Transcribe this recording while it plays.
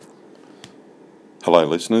Hello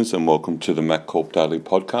listeners and welcome to the MacCorp Daily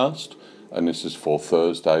Podcast, and this is for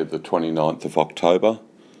Thursday the 29th of October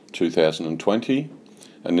 2020,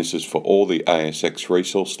 and this is for all the ASX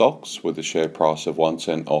resource stocks with a share price of 1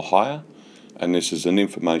 cent or higher, and this is an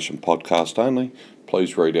information podcast only.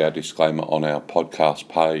 Please read our disclaimer on our podcast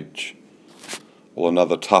page. Well,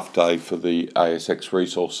 another tough day for the ASX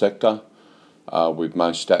resource sector, with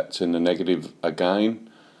most stats in the negative again.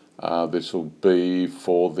 This will be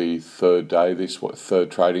for the third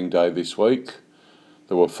trading day this week.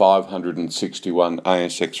 There were 561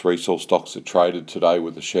 ASX resource stocks that traded today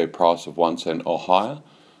with a share price of 1 cent or higher.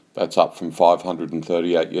 That's up from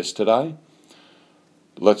 538 yesterday.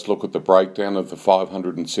 Let's look at the breakdown of the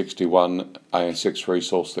 561 ASX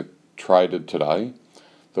resource that traded today.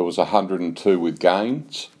 There was 102 with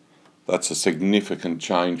gains. That's a significant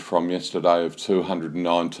change from yesterday of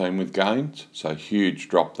 219 with gains, so a huge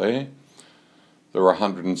drop there. There were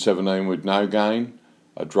 117 with no gain,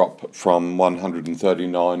 a drop from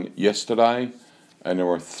 139 yesterday, and there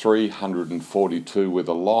were 342 with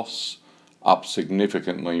a loss, up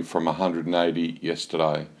significantly from 180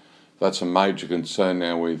 yesterday. That's a major concern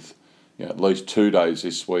now with at least 2 days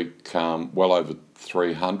this week, well over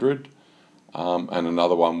 300, and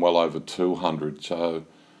another one well over 200. So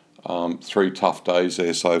 3 tough days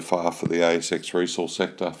there so far for the ASX resource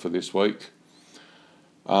sector for this week.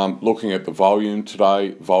 Looking at the volume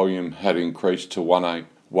today, volume had increased to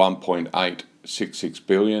 1.866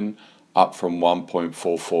 billion, up from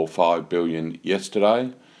 1.445 billion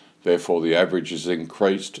yesterday. Therefore, the average has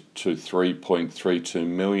increased to 3.32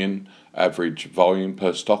 million average volume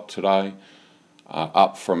per stock today,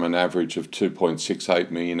 up from an average of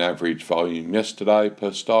 2.68 million average volume yesterday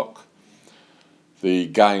per stock. The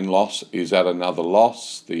gain loss is at another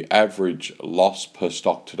loss. The average loss per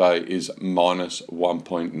stock today is minus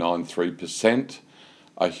 1.93%,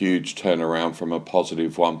 a huge turnaround from a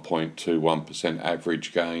positive 1.21%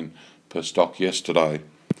 average gain per stock yesterday.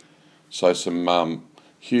 So some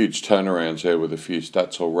huge turnarounds there with a few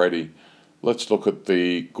stats already. Let's look at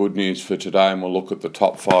the good news for today, and we'll look at the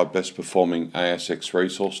top 5 best performing ASX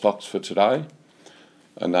resource stocks for today.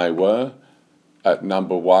 And they were: at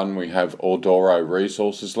number 1, we have Ordoro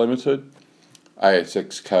Resources Limited,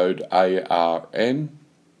 ASX code ARN,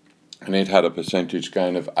 and it had a percentage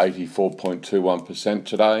gain of 84.21%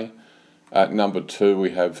 today. At number 2, we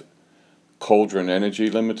have Cauldron Energy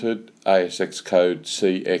Limited, ASX code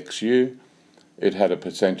CXU. It had a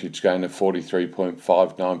percentage gain of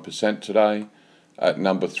 43.59% today. At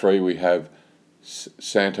number 3, we have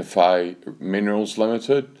Santa Fe Minerals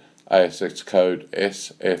Limited, ASX code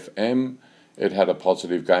SFM. It had a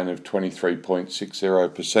positive gain of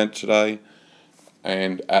 23.60% today.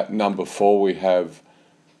 And at number 4, we have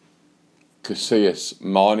Cassius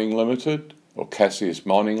Mining Limited,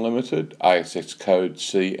 ASX code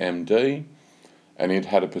CMD, and it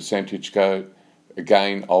had a percentage gain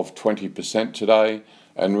of 20% today.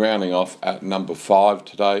 And rounding off at number 5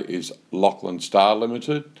 today is Lachlan Star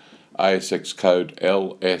Limited, ASX code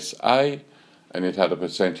LSA, and it had a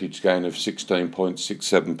percentage gain of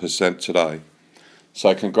 16.67% today.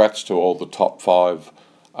 So congrats to all the top 5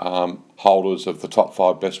 holders of the top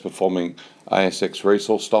 5 best performing ASX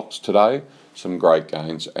resource stocks today. Some great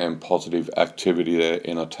gains and positive activity there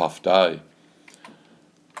in a tough day.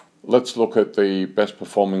 Let's look at the best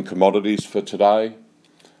performing commodities for today,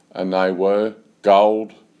 and they were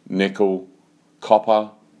gold, nickel,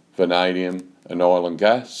 copper, vanadium and oil and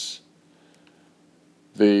gas.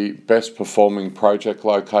 The best performing project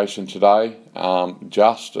location today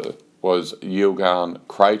was Yilgarn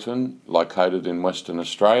Creighton, located in Western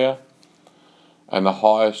Australia. And the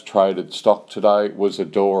highest traded stock today was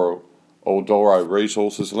Ordoro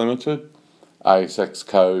Resources Limited, ASX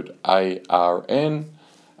code ARN,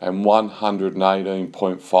 and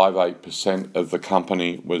 118.58% of the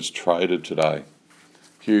company was traded today.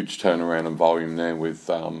 Huge turnaround in volume there with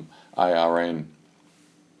ARN.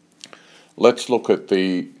 Let's look at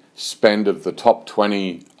the spend of the top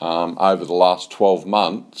 20 over the last 12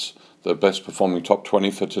 months, the best performing top 20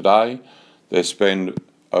 for today. Their spend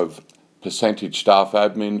of percentage staff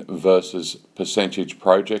admin versus percentage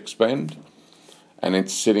project spend, and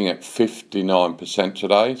it's sitting at 59%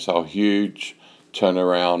 today, so a huge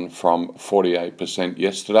turnaround from 48%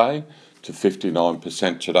 yesterday to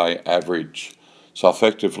 59% today average. So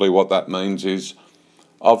effectively what that means is,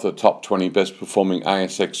 of the top 20 best performing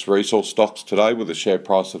ASX resource stocks today with a share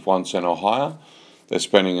price of 1 cent or higher, they're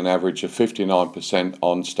spending an average of 59%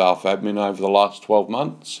 on staff admin over the last 12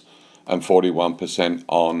 months and 41%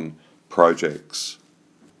 on projects.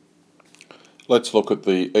 Let's look at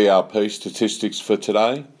the ERP statistics for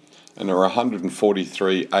today. And there are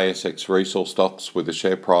 143 ASX resource stocks with a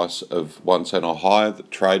share price of 1 cent or higher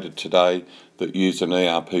that traded today that use an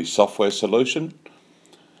ERP software solution.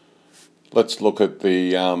 Let's look at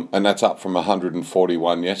and that's up from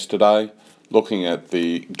 141 yesterday. Looking at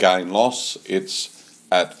the gain-loss, it's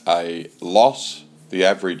at a loss. The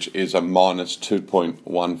average is a minus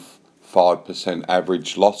 2.15%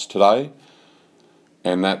 average loss today,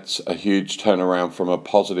 and that's a huge turnaround from a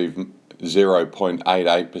positive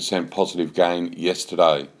 0.88% positive gain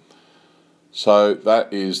yesterday. So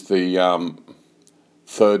that is the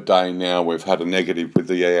third day now we've had a negative with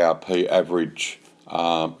the ERP average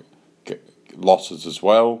losses as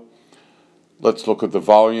well. Let's look at the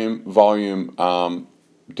volume. Volume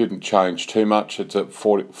didn't change too much. It's at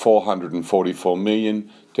 444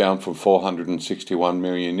 million, down from 461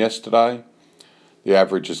 million yesterday. The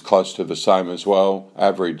average is close to the same as well.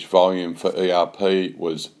 Average volume for ERP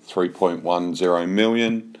was 3.10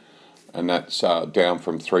 million, and that's down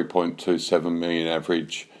from 3.27 million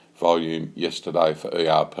average volume yesterday for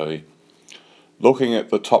ERP. Looking at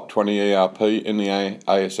the top 20 ERP in the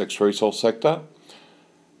ASX resource sector,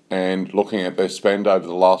 and looking at their spend over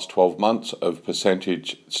the last 12 months of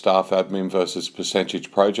percentage staff admin versus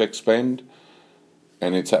percentage project spend,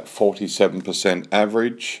 and it's at 47%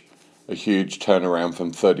 average, a huge turnaround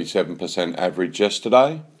from 37% average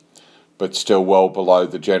yesterday, but still well below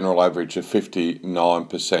the general average of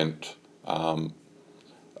 59%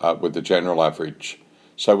 with the general average.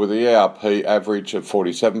 So with the ERP average of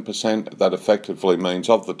 47%, that effectively means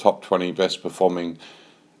of the top 20 best performing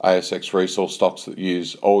ASX resource stocks that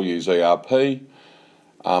all use ERP,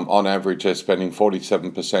 on average they're spending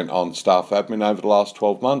 47% on staff admin over the last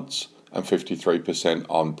 12 months and 53%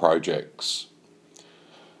 on projects.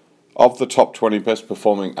 Of the top 20 best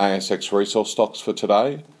performing ASX resource stocks for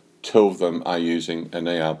today, 2 of them are using an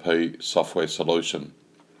ERP software solution.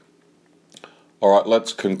 Alright,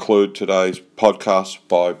 let's conclude today's podcast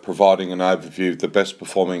by providing an overview of the best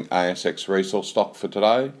performing ASX resource stock for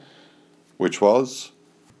today, which was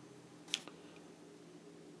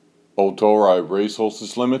Eldoro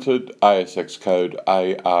Resources Limited, ASX code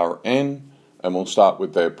ARN, and we'll start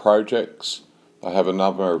with their projects. They have a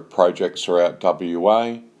number of projects throughout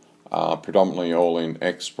WA, predominantly all in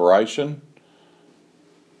exploration.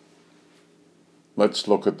 Let's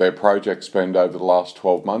look at their project spend over the last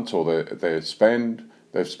 12 months, or their spend.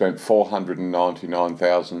 They've spent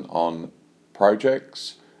 $499,000 on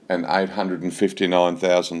projects and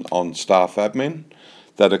 $859,000 on staff admin.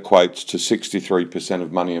 That equates to 63%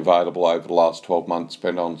 of money available over the last 12 months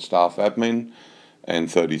spent on staff admin and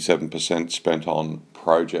 37% spent on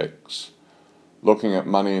projects. Looking at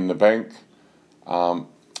money in the bank,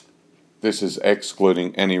 this is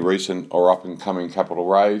excluding any recent or up-and-coming capital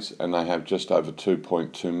raise, and they have just over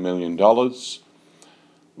 $2.2 million.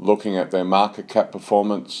 Looking at their market cap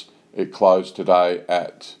performance, it closed today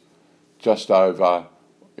at just over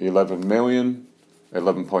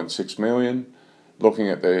 11.6 million. Looking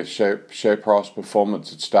at their share price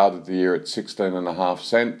performance, it started the year at 16.5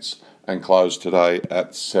 cents and closed today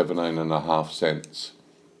at 17.5 cents.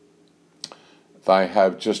 They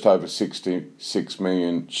have just over 66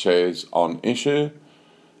 million shares on issue,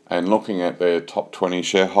 and looking at their top 20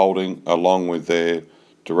 shareholding along with their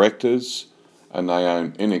directors, and they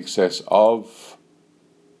own in excess of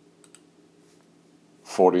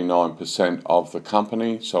 49% of the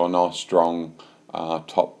company, so a nice strong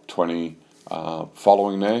top 20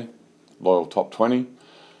 following there, loyal top 20.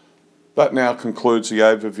 That now concludes the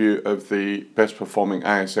overview of the best performing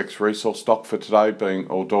ASX resource stock for today, being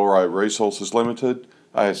Eldoro Resources Limited,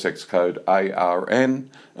 ASX code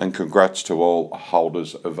ARN, and congrats to all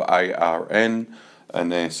holders of ARN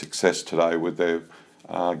and their success today with their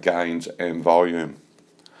gains and volume.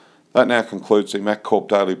 That now concludes the MacCorp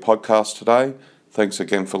Daily Podcast today. Thanks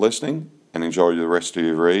again for listening, and enjoy the rest of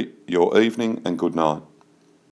your evening, and good night.